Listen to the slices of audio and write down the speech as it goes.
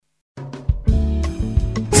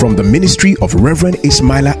from the ministry of Reverend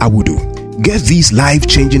Ismaila Awudu. Get these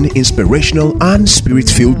life-changing, inspirational, and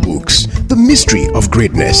spirit-filled books: The Mystery of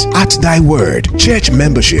Greatness, At Thy Word, Church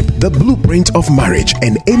Membership, The Blueprint of Marriage,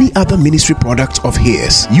 and any other ministry product of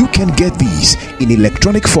his. You can get these in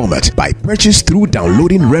electronic format by purchase through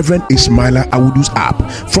downloading Reverend Ismaila Awudu's app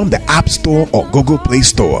from the App Store or Google Play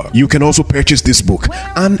Store. You can also purchase this book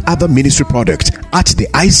and other ministry products at the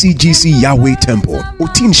ICGC Yahweh Temple,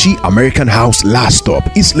 Otinshi American House, Last Stop,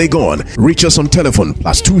 East Legon. Reach us on telephone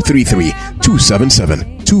 +233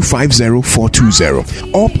 277 250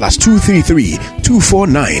 420 or +233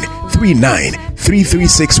 249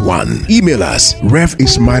 393361. Email us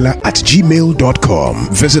revismaila@gmail.com.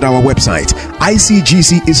 Visit our website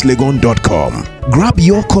icgcislegon.com. Grab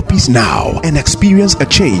your copies now and experience a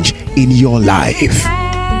change in your life.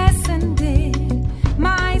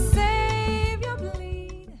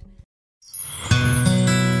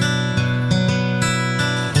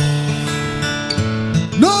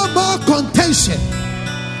 No more contention,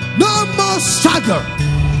 no more struggle,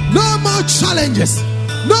 no more challenges,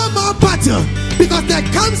 no more battle, because there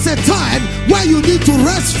comes a time where you need to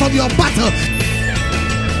rest from your battle.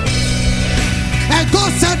 And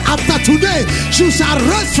God said, after today, you shall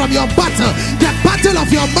rest from your battle. The battle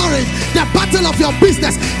of your marriage, the battle of your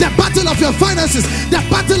business, the battle of your finances, the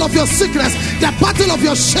battle of your sickness, the battle of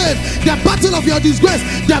your shame, the battle of your disgrace,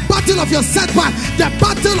 the battle of your setback, the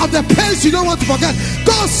battle of the pains you don't want to forget.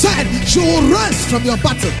 God said, you will rest from your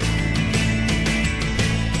battle.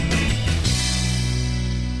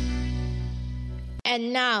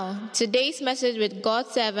 And now, today's message with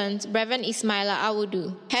God's servant, Reverend Ismaila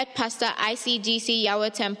Awudu, Head Pastor, ICGC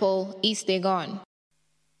Yahweh Temple, East Legon.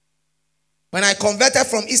 When I converted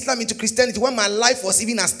from Islam into Christianity, when my life was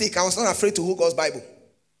even at stake, I was not afraid to hold God's Bible.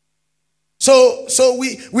 So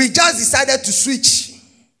we just decided to switch.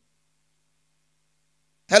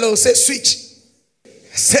 Hello, say switch.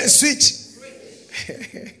 Say switch.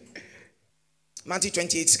 Matthew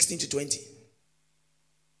 28:16-20.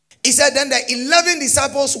 He said, then the 11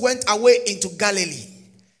 disciples went away into Galilee.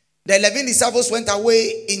 The 11 disciples went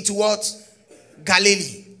away into what?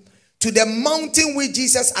 Galilee. To the mountain which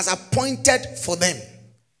Jesus has appointed for them.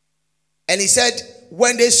 And he said,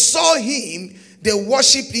 when they saw him, they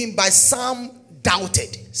worshipped him, but some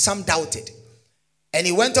doubted. Some doubted. And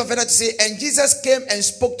he went on further to say, and Jesus came and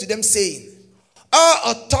spoke to them, saying,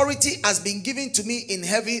 all authority has been given to me in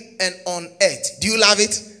heaven and on earth. Do you love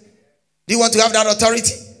it? Do you want to have that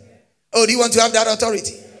authority? Oh, do you want to have that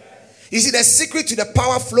authority? You see, the secret to the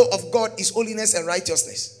power flow of God is holiness and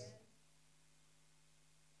righteousness.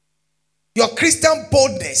 Your Christian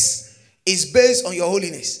boldness is based on your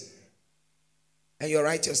holiness and your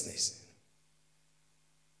righteousness.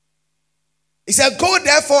 He said, go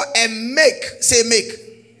therefore and make. Say make.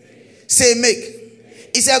 Say make.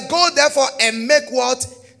 He said, go therefore and make what?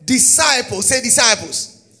 Disciples. Say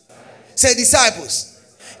disciples. Say disciples.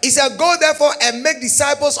 He said, go therefore and make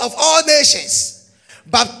disciples of all nations,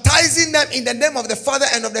 baptizing them in the name of the Father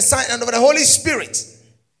and of the Son and of the Holy Spirit.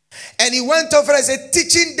 And he went over and said,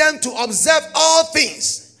 teaching them to observe all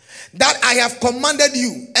things that I have commanded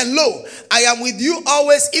you. And lo, I am with you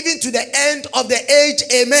always, even to the end of the age.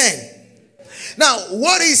 Amen. Now,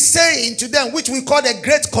 what he's saying to them, which we call the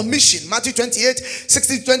Great Commission, Matthew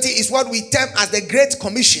 28:16-20, is what we term as the Great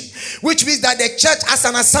Commission, which means that the church has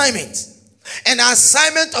an assignment. And the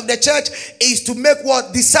assignment of the church is to make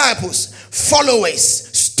what? Disciples, followers,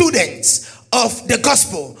 students of the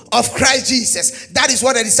gospel of Christ Jesus. That is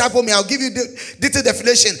what a disciple means. I'll give you the detailed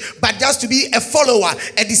definition. But just to be a follower,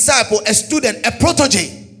 a disciple, a student, a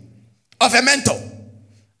protege of a mentor.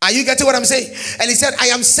 Are you getting what I'm saying? And he said, I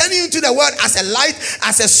am sending you to the world as a light,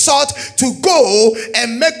 as a salt, to go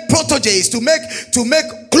and make proteges, to make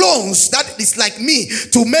clones that is like me,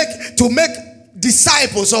 to make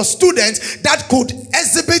disciples or students that could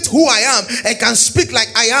exhibit who I am and can speak like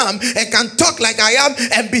I am and can talk like I am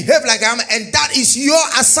and behave like I am. And that is your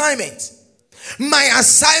assignment. My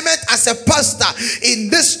assignment as a pastor in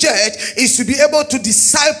this church is to be able to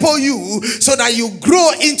disciple you so that you grow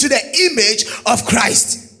into the image of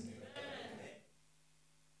Christ.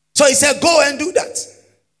 So he said, go and do that.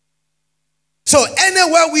 So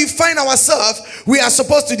anywhere we find ourselves, we are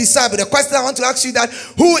supposed to disciple. The question I want to ask you that,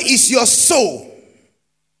 who is your soul?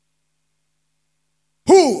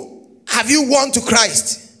 Who have you won to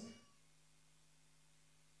Christ?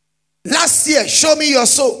 Last year, show me your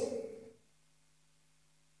soul.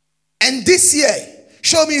 And this year,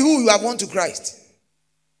 show me who you have won to Christ.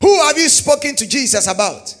 Who have you spoken to Jesus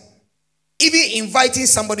about? Even inviting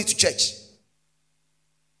somebody to church.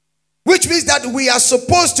 Which means that we are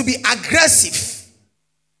supposed to be aggressive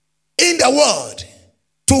in the world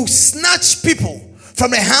to snatch people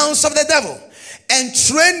from the hands of the devil and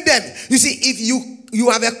train them. You see, if you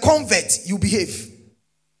have a convert, you behave.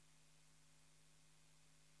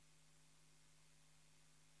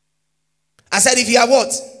 I said, if you have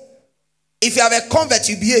what? If you have a convert,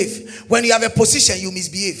 you behave. When you have a position, you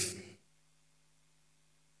misbehave.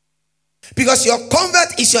 Because your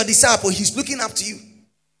convert is your disciple. He's looking up to you.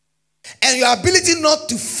 And your ability not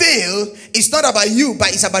to fail is not about you,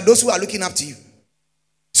 but it's about those who are looking up to you.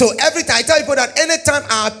 So every time I tell people that anytime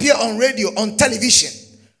I appear on radio, on television,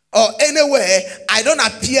 or anywhere, I don't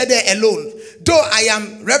appear there alone. Though I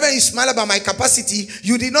am Reverend Ismaila by my capacity,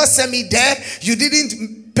 you did not send me there. You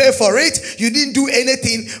didn't pay for it. You didn't do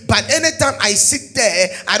anything. But anytime I sit there,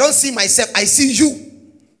 I don't see myself. I see you.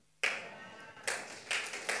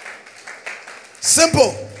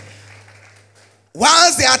 Simple.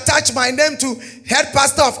 Once they attach my name to head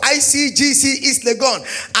pastor of ICGC East Legon,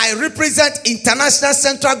 I represent International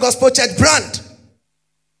Central Gospel Church brand.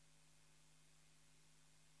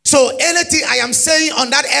 So anything I am saying on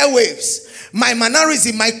that airwaves, my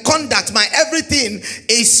mannerism, my conduct, my everything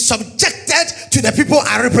is subjected to the people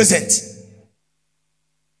I represent.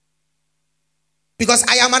 Because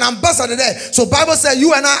I am an ambassador there. So Bible says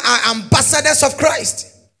you and I are ambassadors of Christ.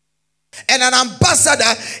 And an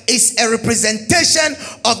ambassador is a representation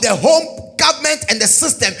of the home government and the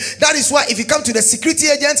system. That is why if you come to the security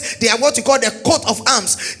agents, they have what you call the coat of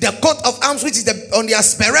arms. The coat of arms, which is on their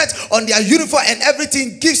spirit, on their uniform and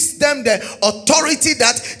everything, gives them the authority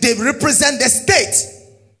that they represent the state.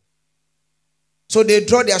 So they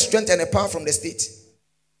draw their strength and the power from the state.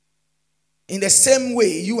 In the same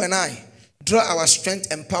way, you and I draw our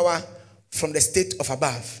strength and power from the state of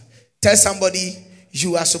above. Tell somebody,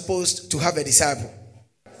 you are supposed to have a disciple.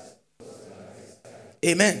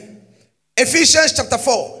 Amen. Ephesians chapter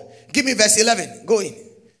 4. Give me verse 11. Go in.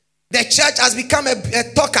 The church has become a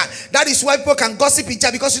talker. That is why people can gossip each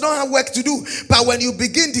other, because you don't have work to do. But when you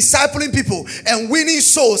begin discipling people and winning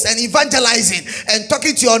souls and evangelizing and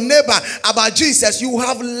talking to your neighbor about Jesus, you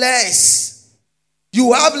have less.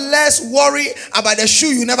 You have less worry about the shoe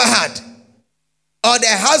you never had, or the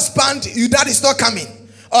husband that is not coming,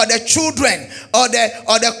 or the children, or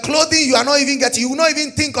the clothing you are not even getting. You will not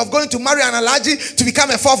even think of going to marry an allergy to become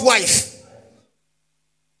a fourth wife.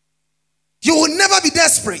 You will never be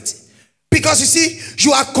desperate, because you see,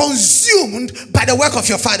 you are consumed by the work of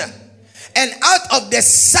your Father. And out of the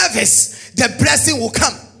service, the blessing will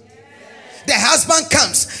come. The husband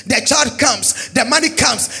comes, the child comes, the money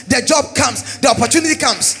comes, the job comes, the opportunity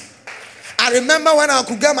comes. I remember when I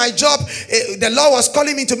could get my job, the Lord was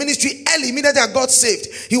calling me into ministry early. Immediately I got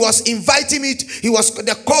saved, He was inviting me.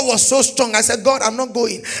 The call was so strong. I said, God, I'm not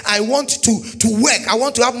going. I want to work. I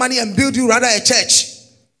want to have money and build you rather a church.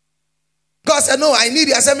 God said, no, I need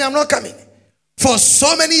you. I said, I'm not coming. For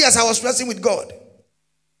so many years I was wrestling with God.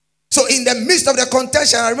 So in the midst of the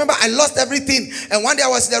contention, I remember I lost everything. And one day I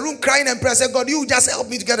was in the room crying and praying. I said, God, you just help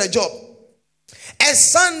me to get a job. A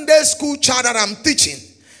Sunday school child that I'm teaching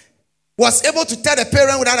was able to tell the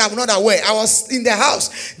parent that I'm not aware. I was in the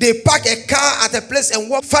house. They parked a car at a place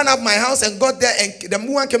and found out my house and got there, and the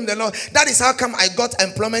woman came to the Lord. That is how come I got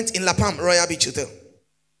employment in La Palm, Royal Beach Hotel.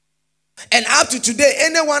 And up to today,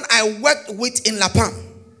 anyone I worked with in La Palm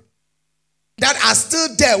that are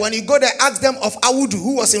still there, when you go there, ask them of Awudu,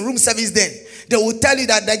 who was in room service then, they will tell you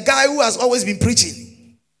that the guy who has always been preaching.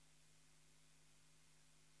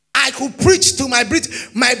 I could preach to my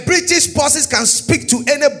British bosses can speak to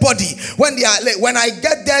anybody. When I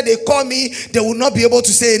get there, they call me, they will not be able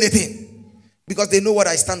to say anything, because they know what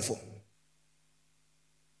I stand for.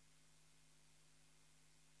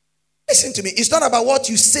 Listen to me. It's not about what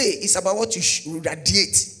you say, it's about what you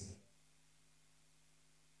radiate.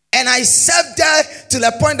 And I served there to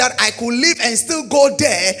the point that I could live and still go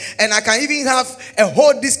there, and I can even have a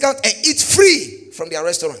whole discount and eat free from their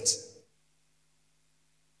restaurants.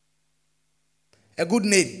 A good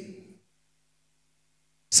name.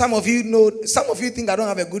 Some of you think I don't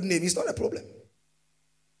have a good name. It's not a problem.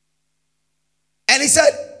 And he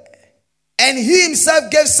said, and he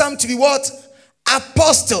himself gave some to be what?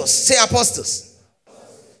 Apostles. Say apostles.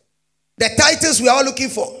 The titles we are all looking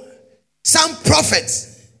for. Some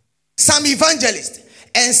prophets, some evangelists,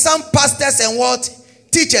 and some pastors and what?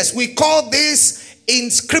 Teachers. We call this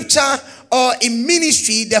in scripture or in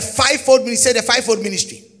ministry the fivefold ministry. Say the fivefold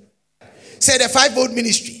ministry. Say the fivefold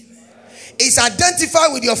ministry. It's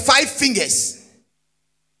identified with your 5 fingers.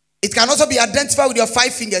 It can also be identified with your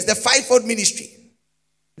 5 fingers. The fivefold ministry.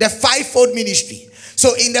 The fivefold ministry.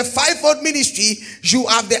 So in the fivefold ministry, you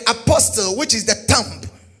have the apostle, which is the thumb.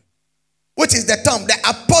 which is the tongue. The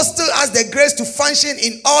apostle has the grace to function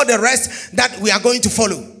in all the rest that we are going to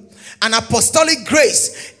follow. An apostolic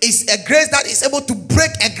grace is a grace that is able to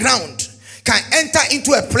break a ground, can enter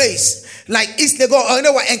into a place like East Lagos or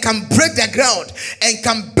anywhere and can break the ground and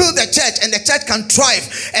can build the church, and the church can thrive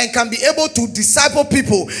and can be able to disciple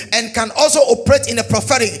people and can also operate in the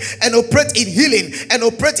prophetic and operate in healing and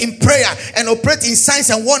operate in prayer and operate in signs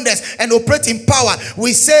and wonders and operate in power.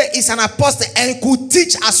 We say it's an apostle and could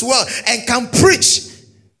teach as well and can preach.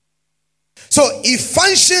 So it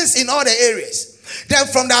functions in all the areas. Then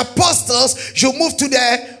from the apostles, you move to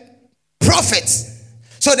the prophets.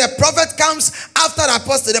 So the prophet comes after the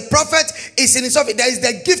apostle. The prophet is in his office. There is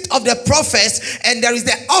the gift of the prophet and there is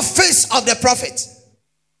the office of the prophet.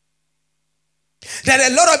 There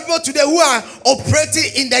are a lot of people today who are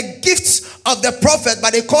operating in the gifts of the prophet,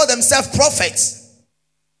 but they call themselves prophets.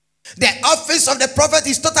 The office of the prophet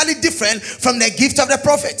is totally different from the gift of the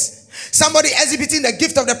prophet. Somebody exhibiting the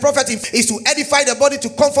gift of the prophet is to edify the body, to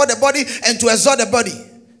comfort the body, and to exhort the body.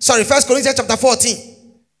 Sorry, 1 Corinthians chapter 14.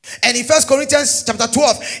 And in 1 Corinthians chapter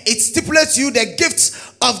 12, it stipulates you the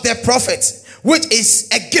gifts of the prophet, which is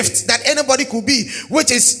a gift that anybody could be, which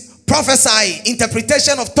is prophesying,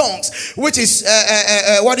 interpretation of tongues, which is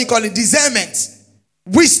discernment,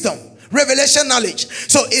 wisdom, revelation, knowledge.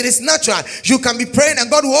 So it is natural. You can be praying and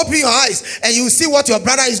God will open your eyes and you will see what your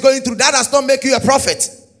brother is going through. That does not make you a prophet.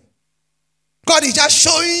 God is just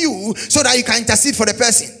showing you so that you can intercede for the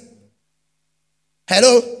person.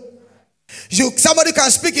 Hello? Somebody can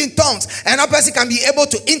speak in tongues, and a person can be able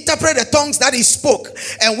to interpret the tongues that he spoke,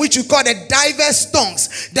 and which you call the diverse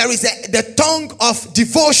tongues. There is the tongue of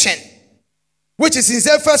devotion, which is in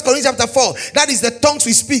 1 Corinthians chapter 4. That is the tongues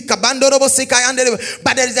we speak. But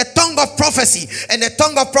there is a tongue of prophecy. And the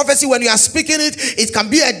tongue of prophecy, when you are speaking it can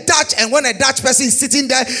be a Dutch. And when a Dutch person is sitting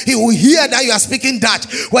there, he will hear that you are speaking Dutch.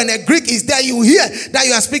 When a Greek is there, you will hear that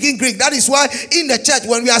you are speaking Greek. That is why in the church,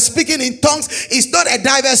 when we are speaking in tongues, it's not a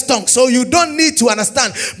diverse tongue. So you don't need to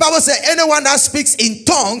understand. Bible says anyone that speaks in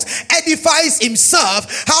tongues edifies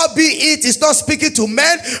himself. Howbeit is not speaking to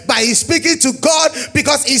men, but he's speaking to God,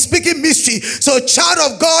 because he's speaking mystery. So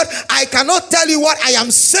child of God, I cannot tell you what I am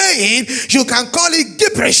saying. You can call it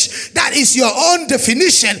gibberish. That is your own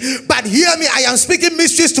definition. But hear me, I am speaking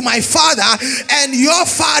mysteries to my Father and your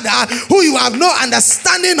Father, who you have no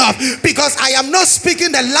understanding of, because I am not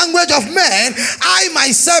speaking the language of men. I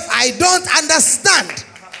myself, I don't understand.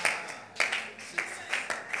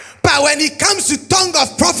 But when it comes to tongue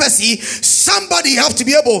of prophecy, somebody have to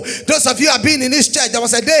be able. Those of you who have been in this church, there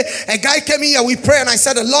was a day a guy came in here, we prayed, and I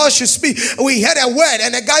said the Lord should speak. We heard a word,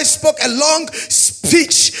 and the guy spoke a long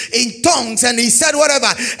speech in tongues, and he said whatever,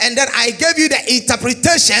 and then I gave you the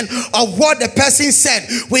interpretation of what the person said.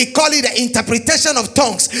 We call it the interpretation of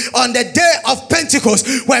tongues. On the day of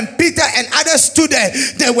Pentecost, when Peter and others stood there,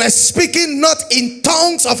 they were speaking not in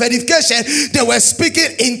tongues of edification, they were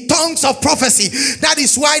speaking in tongues of prophecy. That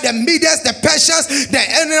is why the Medes, the Persians, the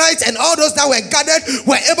Amorites, and all those that were gathered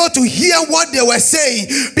were able to hear what they were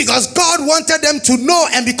saying, because God wanted them to know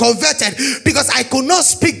and be converted. Because I could not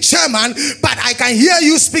speak German, but I can hear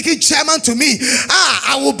you speaking German to me.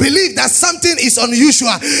 I will believe that something is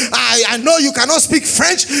unusual. I know you cannot speak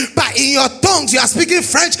French, but in your tongues you are speaking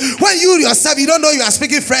French when you yourself, you don't know you are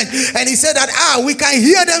speaking French. And he said that we can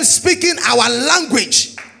hear them speaking our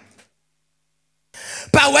language.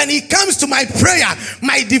 But when it comes to my prayer,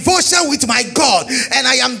 my devotion with my God, and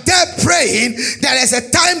I am there praying, there is a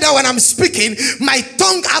time that when I'm speaking, my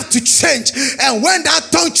tongue have to change. And when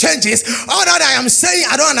that tongue changes, all that I am saying,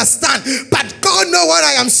 I don't understand. But God knows what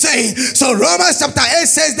I am saying. So Romans chapter 8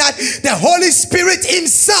 says that the Holy Spirit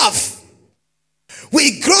himself,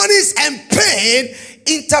 with groanings and pain,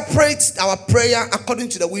 interprets our prayer according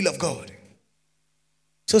to the will of God.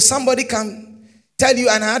 So somebody can tell you,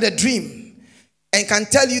 and I had a dream, and can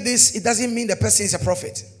tell you this, it doesn't mean the person is a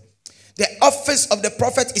prophet. The office of the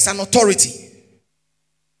prophet is an authority.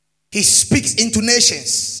 He speaks into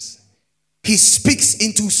nations. He speaks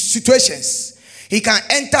into situations. He can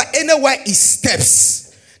enter anywhere he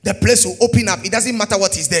steps. The place will open up. It doesn't matter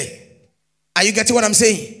what is there. Are you getting what I'm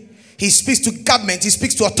saying? He speaks to government. He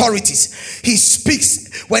speaks to authorities. He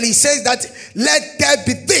speaks when he says that let there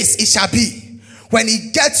be this, it shall be. When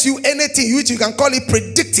he gets you anything, which you can call it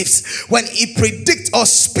predictives, when he predicts or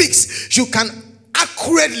speaks, you can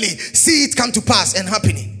accurately see it come to pass and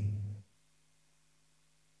happening.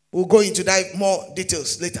 We'll go into that more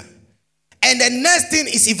details later. And the next thing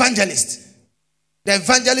is evangelist. The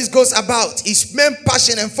evangelist goes about, his main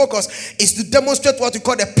passion and focus is to demonstrate what we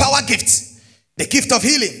call the power gift, the gift of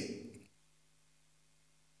healing,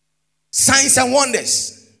 signs and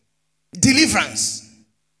wonders, deliverance.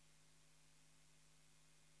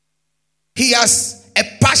 he has a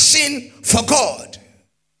passion for God.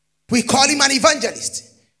 We call him an evangelist.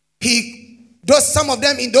 Some of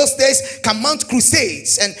them in those days can mount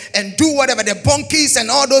crusades and do whatever, the bonkies and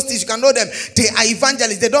all those things. You can know them. They are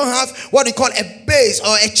evangelists. They don't have what we call a base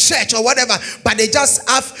or a church or whatever, but they just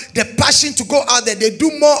have the passion to go out there. They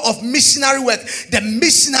do more of missionary work. The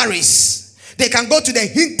missionaries, they can go to the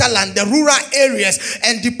hinterland, the rural areas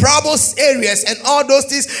and the deprived areas and all those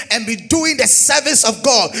things and be doing the service of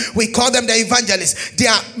God. We call them the evangelists.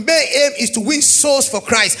 Their main aim is to win souls for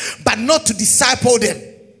Christ, but not to disciple them.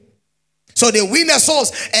 So they win their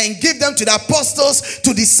souls and give them to the apostles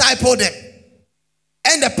to disciple them.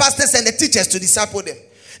 And the pastors and the teachers to disciple them.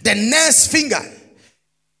 The next finger,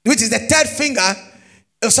 which is the third finger,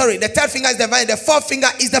 the third finger is the vine. The fourth finger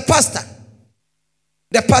is the pastor.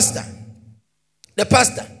 The pastor. The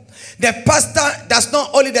pastor. The pastor does not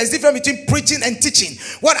only, there's a difference between preaching and teaching.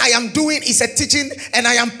 What I am doing is a teaching and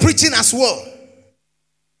I am preaching as well.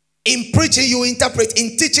 In preaching, you interpret.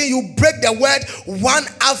 In teaching, you break the word one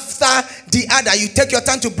after the other. You take your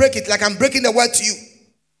time to break it, like I'm breaking the word to you.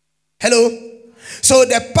 Hello? So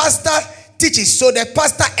the pastor teaches. So the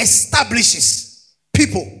pastor establishes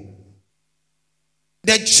people.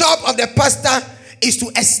 The job of the pastor is to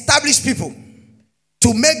establish people,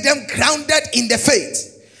 to make them grounded in the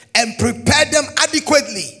faith and prepare them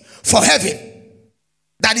adequately for heaven.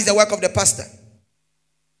 That is the work of the pastor.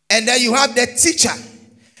 And then you have the teacher.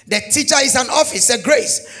 The teacher is an office, a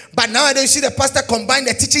grace. But nowadays you see the pastor combine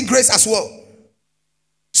the teaching grace as well.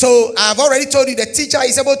 So I've already told you the teacher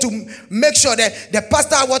is able to make sure that the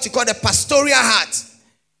pastor has what you call the pastoral heart.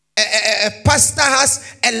 A pastor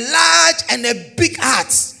has a large and a big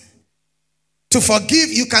heart. To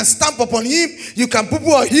forgive, you can stamp upon him, you can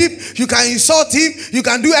poo-poo on him, you can insult him, you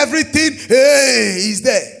can do everything. Hey, he's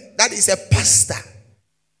there. That is a pastor.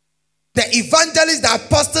 The evangelist, the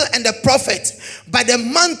apostle, and the prophet, by the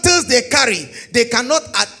mantles they carry, they cannot,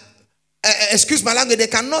 excuse my language, they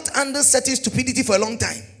cannot handle certain stupidity for a long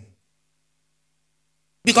time.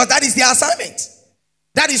 Because that is their assignment.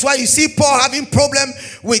 That is why you see Paul having problem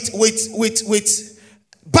with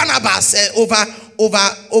Barnabas over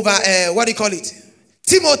what do you call it?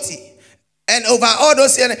 Timothy. And over all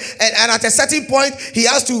those, and at a certain point, he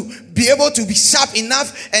has to be able to be sharp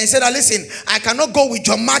enough and say that, listen, I cannot go with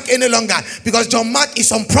John Mark any longer because John Mark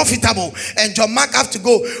is unprofitable and John Mark have to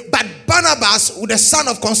go. But Barnabas, the son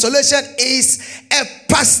of consolation, is a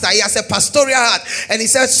pastor. He has a pastoral heart. And he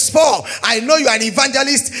says, Paul, I know you are an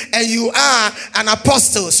evangelist and you are an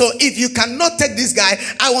apostle. So if you cannot take this guy,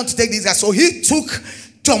 I want to take this guy. So he took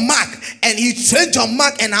John Mark and he trained John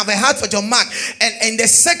Mark and have a heart for John Mark. And in the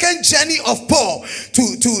second journey of Paul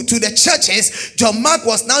to the churches, John Mark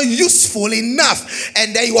was now useful enough,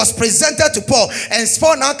 and then he was presented to Paul, and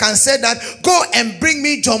Paul now can say that, go and bring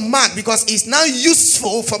me John Mark because he's now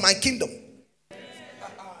useful for my kingdom.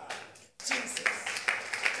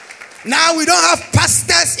 Now we don't have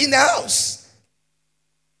pastors in the house.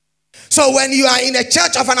 So when you are in a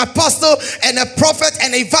church of an apostle and a prophet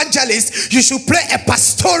and evangelist, you should play a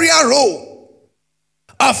pastoral role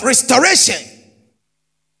of restoration,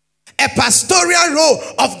 a pastoral role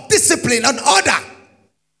of discipline and order,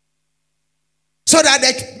 so that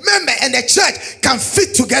the member and the church can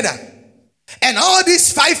fit together. And all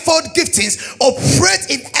these fivefold giftings operate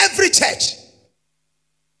in every church.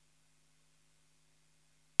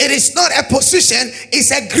 It is not a position,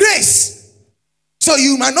 it's a grace. So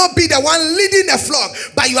you might not be the one leading the flock,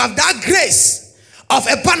 but you have that grace of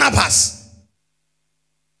a Barnabas.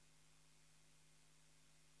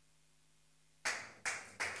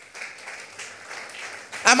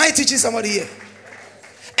 Am I teaching somebody here?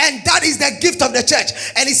 And that is the gift of the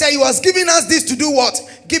church. And he said he was giving us this to do what?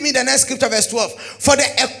 Give me the next scripture, verse 12. For the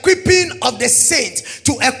equipping of the saints.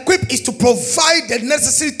 To equip is to provide the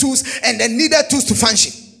necessary tools and the needed tools to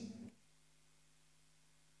function.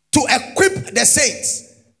 To equip the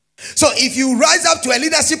saints. So if you rise up to a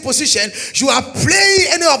leadership position, you are playing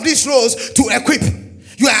any of these roles to equip.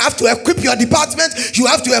 You have to equip your department. You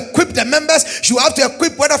have to equip the members. You have to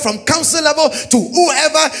equip, whether from council level to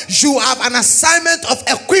whoever. You have an assignment of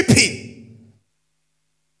equipping.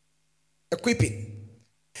 Equipping.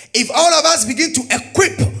 If all of us begin to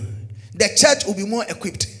equip, the church will be more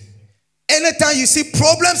equipped. Anytime you see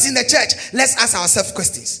problems in the church, let's ask ourselves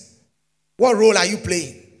questions. What role are you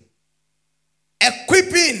playing?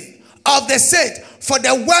 Equipping of the saint for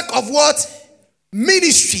the work of what?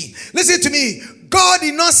 Ministry. Listen to me. God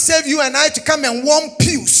did not save you and I to come and warm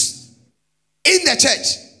pews in the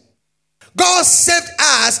church. God saved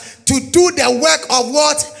us to do the work of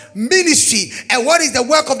what? ministry. And what is the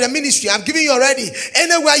work of the ministry? I've given you already.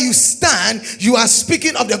 Anywhere you stand, you are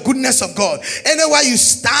speaking of the goodness of God. Anywhere you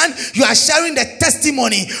stand, you are sharing the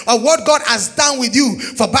testimony of what God has done with you.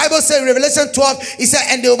 For Bible says in Revelation 12, it said,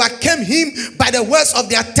 and they overcame him by the words of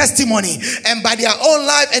their testimony and by their own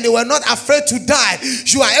life, and they were not afraid to die.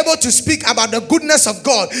 You are able to speak about the goodness of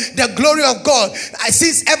God, the glory of God.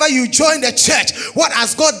 Since ever you join the church, what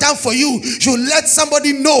has God done for you? You let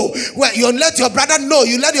somebody know. Well, you let your brother know.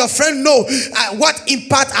 You let your friend know. What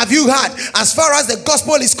impact have you had as far as the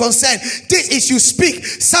gospel is concerned? This is, you speak,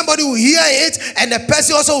 somebody will hear it, and the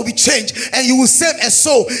person also will be changed, and you will save a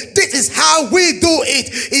soul. This is how we do it.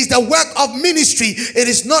 It's the work of ministry. It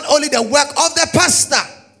is not only the work of the pastor.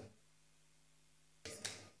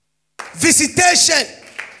 Visitation,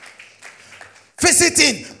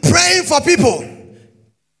 visiting, praying for people,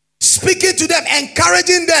 speaking to them,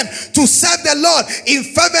 encouraging them to serve the Lord in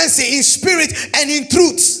fervency, in spirit, and in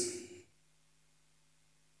truth.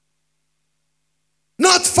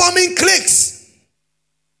 Not forming cliques.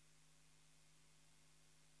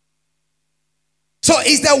 So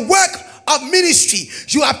it's the work of ministry.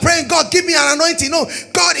 You are praying, God, give me an anointing. No,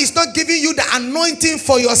 God is not giving you the anointing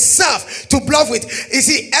for yourself to bluff with. You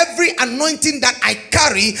see, every anointing that I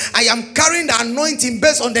carry, I am carrying the anointing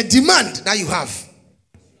based on the demand that you have.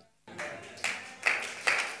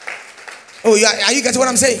 Oh, are you getting what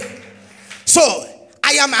I'm saying? So,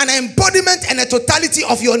 I am an embodiment and a totality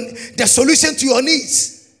of the solution to your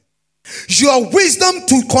needs. Your wisdom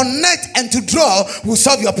to connect and to draw will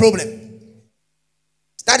solve your problem.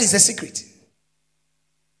 That is the secret.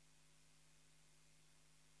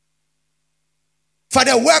 For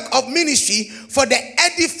the work of ministry, for the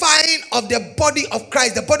edifying of the body of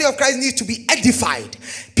Christ. The body of Christ needs to be edified.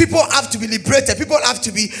 People have to be liberated. People have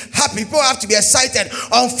to be happy. People have to be excited.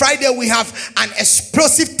 On Friday, we have an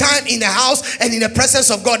explosive time in the house and in the presence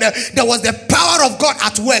of God. There was the power of God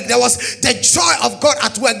at work. There was the joy of God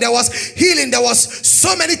at work. There was healing. There was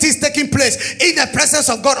so many things taking place in the presence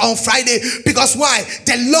of God on Friday. Because why?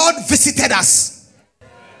 The Lord visited us.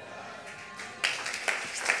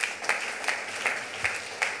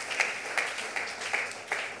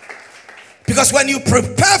 Because when you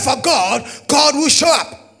prepare for God, God will show up.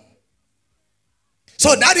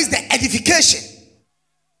 So that is the edification.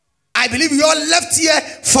 I believe you all left here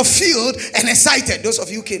fulfilled and excited. Those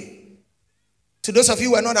of you who came. To those of you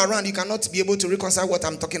who were not around, you cannot be able to reconcile what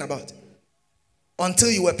I'm talking about.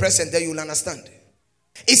 Until you were present, then you will understand.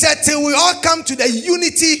 He said, till we all come to the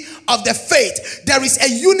unity of the faith. There is a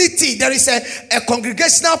unity. There is a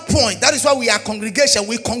congregational point. That is why we are congregation.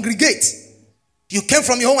 We congregate. You came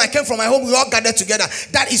from your home, I came from my home, we all gathered together.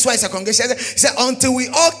 That is why it's a congregation. He said, until we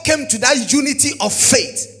all came to that unity of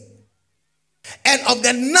faith and of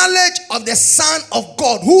the knowledge of the Son of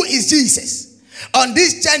God, who is Jesus. On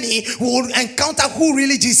this journey, we will encounter who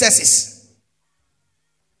really Jesus is.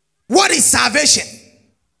 What is salvation?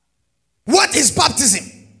 What is baptism?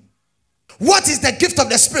 What is the gift of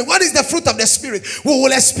the Spirit? What is the fruit of the Spirit? We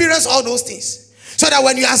will experience all those things. So that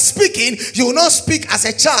when you are speaking, you will not speak as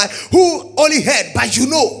a child who only heard, but you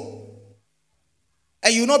know.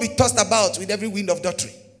 And you will not be tossed about with every wind of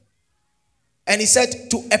doctrine. And he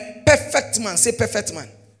said, to a perfect man, say perfect man.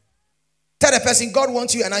 Tell the person, God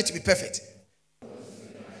wants you and I to be perfect.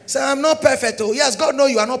 Say, I'm not perfect. Oh, yes, God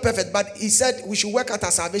knows you are not perfect. But he said, we should work out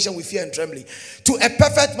our salvation with fear and trembling. To a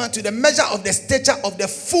perfect man, to the measure of the stature of the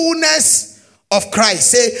fullness of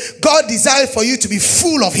Christ. Say, God desires for you to be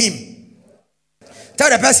full of him. Tell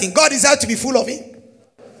the person, God desires to be full of him.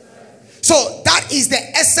 So that is the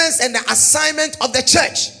essence and the assignment of the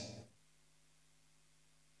church.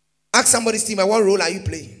 Ask somebody's team, what role are you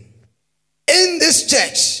playing? In this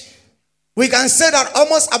church, we can say that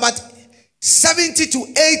almost about 70 to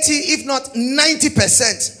 80, if not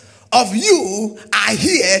 90% of you are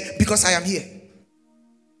here because I am here.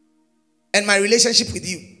 And my relationship with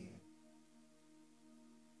you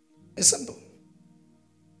is simple.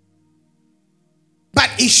 But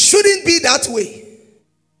it shouldn't be that way.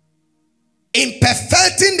 In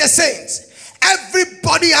perfecting the saints,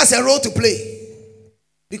 everybody has a role to play.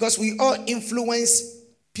 Because we all influence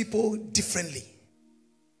people differently.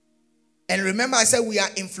 And remember, I said we are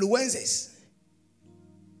influencers.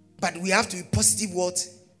 But we have to be positive word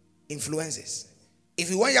influencers. If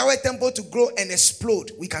we want Yahweh Temple to grow and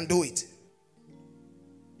explode, we can do it.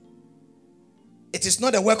 It is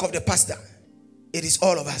not the work of the pastor. It is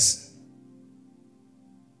all of us.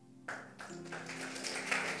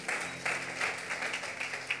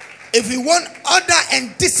 If we want order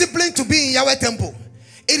and discipline to be in Yahweh Temple,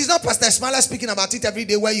 it is not Pastor Ismaila speaking about it every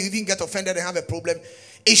day where you even get offended and have a problem.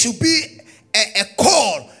 It should be a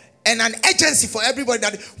call, and an agency for everybody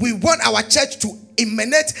that we want our church to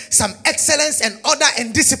emanate some excellence and order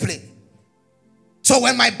and discipline. So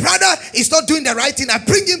when my brother is not doing the right thing, I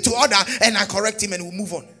bring him to order and I correct him and we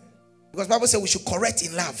move on. Because the Bible says we should correct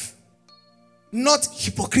in love. Not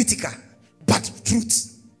hypocritical, but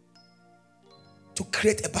truth. To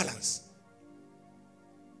create a balance.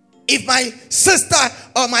 If my sister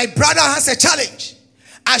or my brother has a challenge,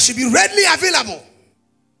 I should be readily available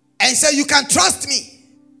and say, you can trust me.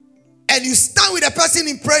 And you stand with the person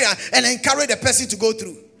in prayer and encourage the person to go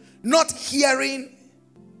through. Not hearing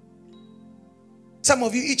some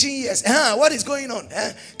of you itching ears. What is going on?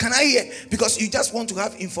 Can I hear? Because you just want to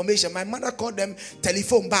have information. My mother called them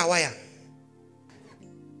telephone bar wire.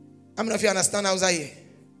 How many of you understand how I hear?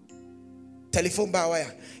 Telephone bar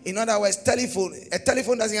wire. In other words, a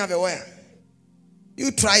telephone doesn't have a wire.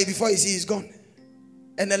 You try it before you see it's gone.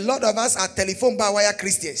 And a lot of us are telephone bar wire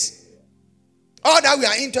Christians. All that we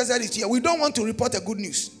are interested in here, we don't want to report a good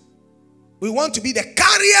news. We want to be the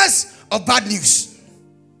carriers of bad news.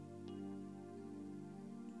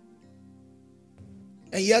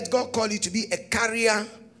 And yet God called you to be a carrier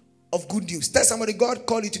of good news. Tell somebody, God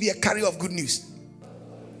called you to be a carrier of good news.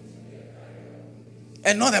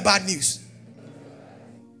 And not the bad news.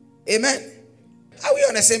 Amen. Are we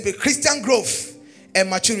on the same page? Christian growth and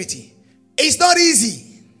maturity. It's not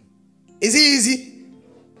easy. Is it easy?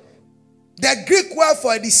 The Greek word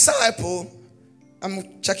for a disciple,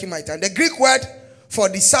 I'm checking my time. The Greek word for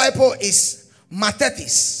disciple is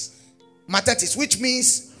mathetes. Mathetes, which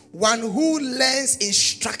means one who learns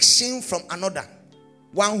instruction from another.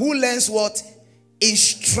 One who learns what?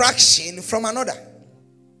 Instruction from another.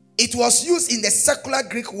 It was used in the secular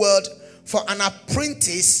Greek word for an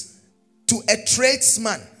apprentice to a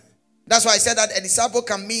tradesman. That's why I said that a disciple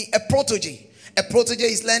can be a protege. A protege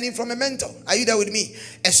is learning from a mentor. Are you there with me?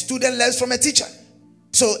 A student learns from a teacher.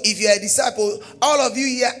 So if you're a disciple, all of you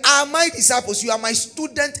here are my disciples. You are my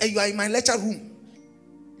student and you are in my lecture room.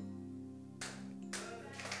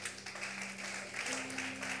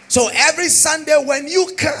 So every Sunday when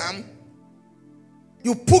you come,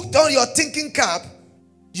 you put on your thinking cap,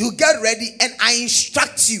 you get ready and I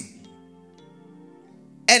instruct you.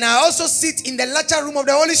 And I also sit in the lecture room of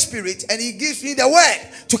the Holy Spirit and He gives me the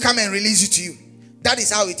word to come and release it to you. That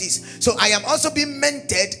is how it is. So I am also being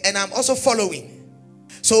mentored and I'm also following.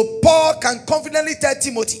 So Paul can confidently tell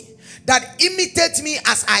Timothy that imitate me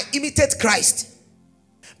as I imitate Christ.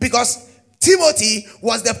 Because Timothy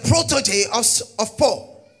was the protege of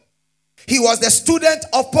Paul. He was the student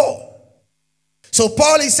of Paul. So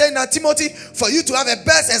Paul is saying that, Timothy, for you to have a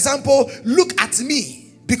best example, look at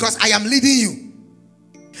me because I am leading you.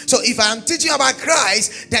 So if I am teaching about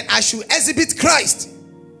Christ, then I should exhibit Christ.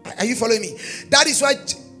 Are you following me? That is why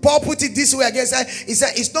Paul put it this way again. He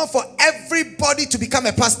said it's not for everybody to become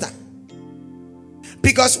a pastor.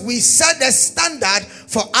 Because we set the standard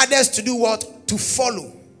for others to do what? To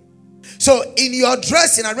follow. So in your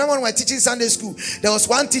dressing, I remember when we were teaching Sunday school, there was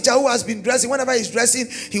one teacher who has been dressing. Whenever he's dressing,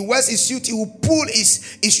 he wears his suit, he will pull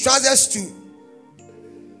his trousers too.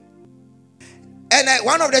 And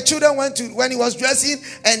one of the children went to, when he was dressing,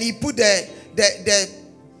 and he put the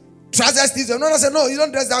trousers this. No, I said, no, you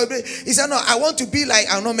don't dress that way. He said, no, I want to be like,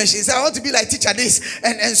 I'm not mentioning. He said, I want to be like teacher this.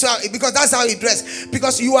 And so, because that's how he dressed.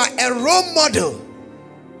 Because you are a role model.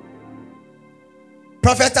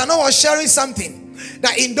 Prophet Tano was sharing something.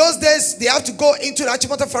 That in those days, they have to go into the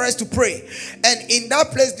Achimota forest to pray. And in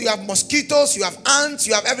that place, you have mosquitoes, you have ants,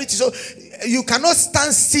 you have everything. So you cannot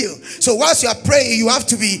stand still. So whilst you are praying, you have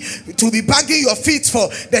to be banging your feet for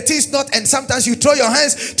the things not. And sometimes you throw your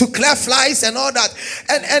hands to clear flies and all that.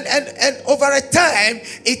 And over a time,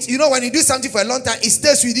 when you do something for a long time, it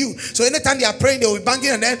stays with you. So anytime they are praying, they will be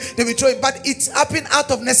banging and then they will throw it. But it's happening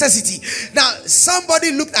out of necessity. Now,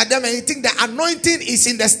 somebody looked at them and he think the anointing is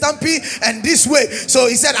in the stamping and this way. So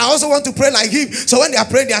he said, I also want to pray like him. So when they are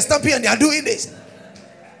praying, they are stamping and they are doing this.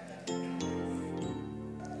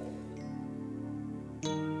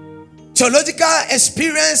 Theological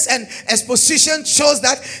experience and exposition shows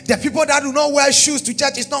that the people that do not wear shoes to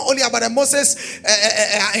church is not only about the Moses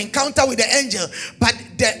encounter with the angel, but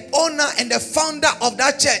the owner and the founder of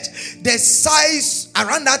that church. The size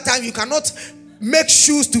around that time, you cannot make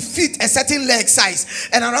shoes to fit a certain leg size,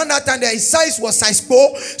 and around that time the size was size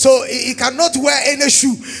 4, so he cannot wear any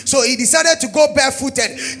shoe. So he decided to go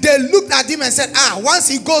barefooted. They looked at him and said, once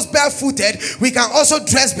he goes barefooted, we can also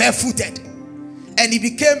dress barefooted. And he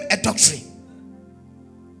became a doctrine.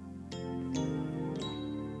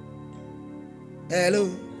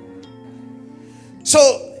 Hello.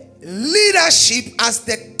 So leadership has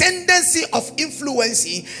the tendency of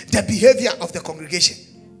influencing the behavior of the congregation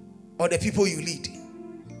or the people you lead.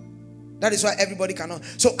 That is why everybody cannot.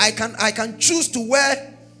 So I can choose to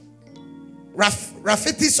wear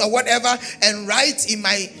raffitis or whatever and write in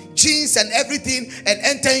my jeans and everything and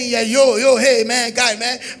enter in here, yo, hey man, guy,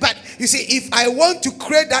 man. But you see, if I want to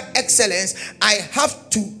create that excellence, I have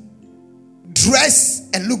to dress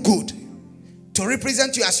and look good to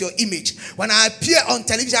represent you as your image. When I appear on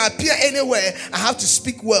television, I appear anywhere, I have to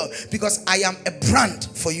speak well because I am a brand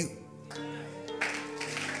for you.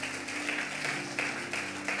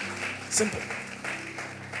 Simple.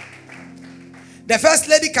 The first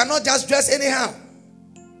lady cannot just dress anyhow.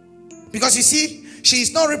 Because you see, she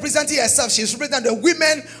is not representing herself. She is representing the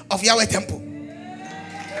women of Yahweh Temple.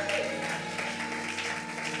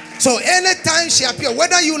 So anytime she appears,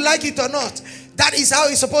 whether you like it or not, that is how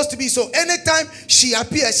it's supposed to be. So anytime she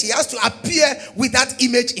appears, she has to appear with that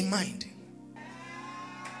image in mind.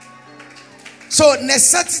 So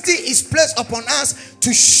necessity is placed upon us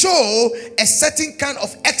to show a certain kind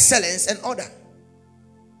of excellence and order.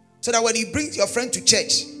 So that when you bring your friend to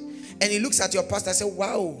church and he looks at your pastor and says,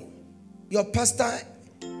 wow, your pastor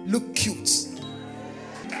look cute.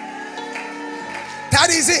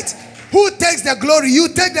 That is it. Who takes the glory? You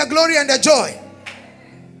take the glory and the joy.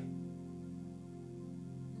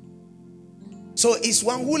 So it's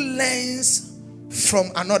one who learns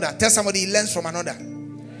from another. Tell somebody he learns from another.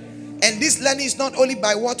 And this learning is not only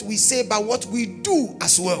by what we say, but what we do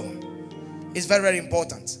as well. It's very, very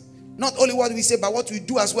important. Not only what we say, but what we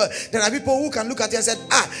do as well. There are people who can look at you and say,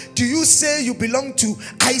 do you say you belong to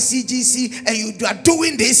ICGC and you are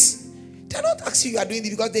doing this? They're not asking you are doing this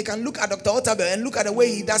because they can look at Dr. Otabil and look at the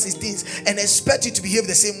way he does his things and expect you to behave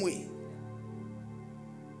the same way.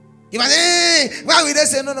 You might say, why will they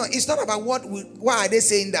say no? It's not about why are they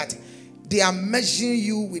saying that? They are measuring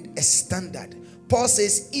you with a standard. Paul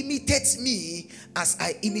says, imitate me as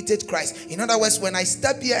I imitate Christ. In other words, when I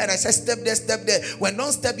step here and I say step there, step there. When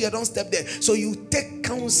don't step here, don't step there. So you take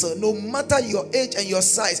counsel, no matter your age and your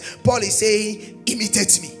size. Paul is saying,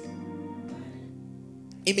 imitate me.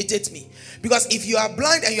 Imitate me. Because if you are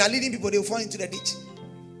blind and you are leading people, they will fall into the ditch.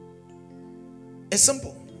 It's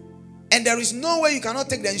simple. And there is no way you cannot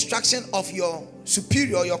take the instruction of your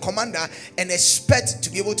superior, your commander, and expect to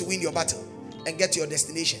be able to win your battle and get to your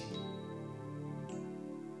destination.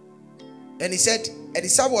 And he said, a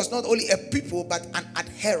disciple was not only a people, but an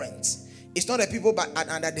adherent. It's not a people, but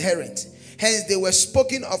an adherent. Hence, they were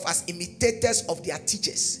spoken of as imitators of their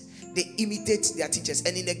teachers. They imitate their teachers.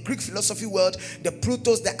 And in the Greek philosophy world, the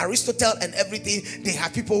Plutos, the Aristotle and everything, they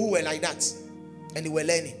have people who were like that. And they were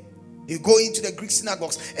learning. You go into the Greek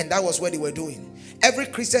synagogues, and that was what they were doing. Every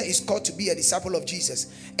Christian is called to be a disciple of Jesus.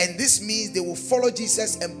 And this means they will follow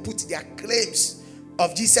Jesus and put their claims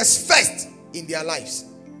of Jesus first in their lives,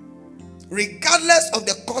 regardless of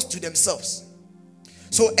the cost to themselves.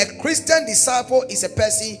 So a Christian disciple is a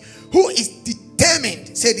person who is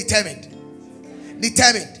determined. Say determined.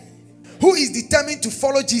 Determined. Who is determined to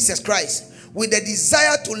follow Jesus Christ with a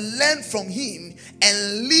desire to learn from him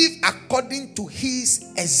and live according to his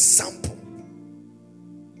example.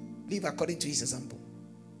 Live according to his example.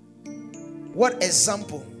 What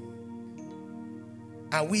example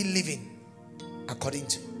are we living according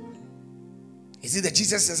to? Is it the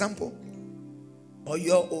Jesus example or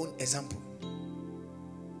your own example?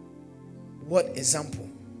 What example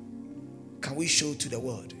can we show to the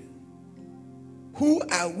world? Who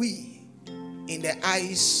are we in the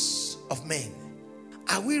eyes of men?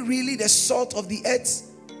 Are we really the salt of the earth?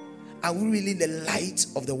 Are we really the light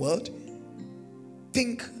of the world?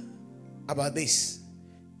 Think about this,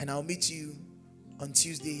 and I'll meet you on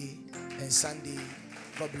Tuesday and Sunday.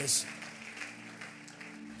 God bless you.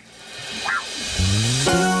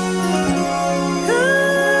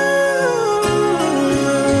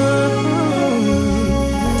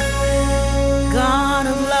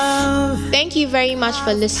 Thank you very much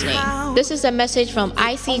for listening. This is a message from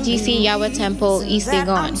ICGC Yahweh Temple, East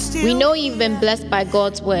Legon. We know you've been blessed by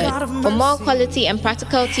God's word. For more quality and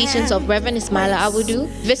practical teachings of Reverend Ismaila Awudu,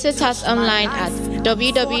 visit us online at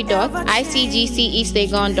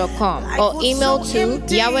www.icgceastlegon.com or email to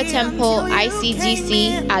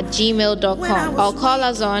yahwehtemple@icgc@gmail.com or call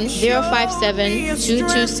us on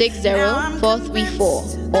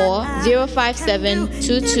 057-2260-434 or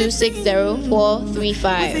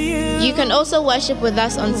 057-2260-435. You can also worship with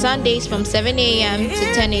us on Sundays from 7 a.m.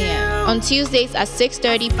 to 10 a.m. On Tuesdays at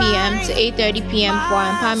 6:30 p.m. to 8:30 p.m. for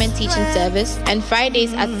our empowerment teaching service, and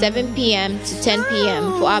Fridays at 7 p.m. to 10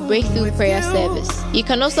 p.m. for our breakthrough prayer service. You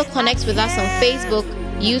can also connect with us on Facebook,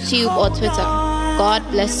 YouTube, or Twitter. God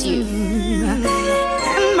bless you.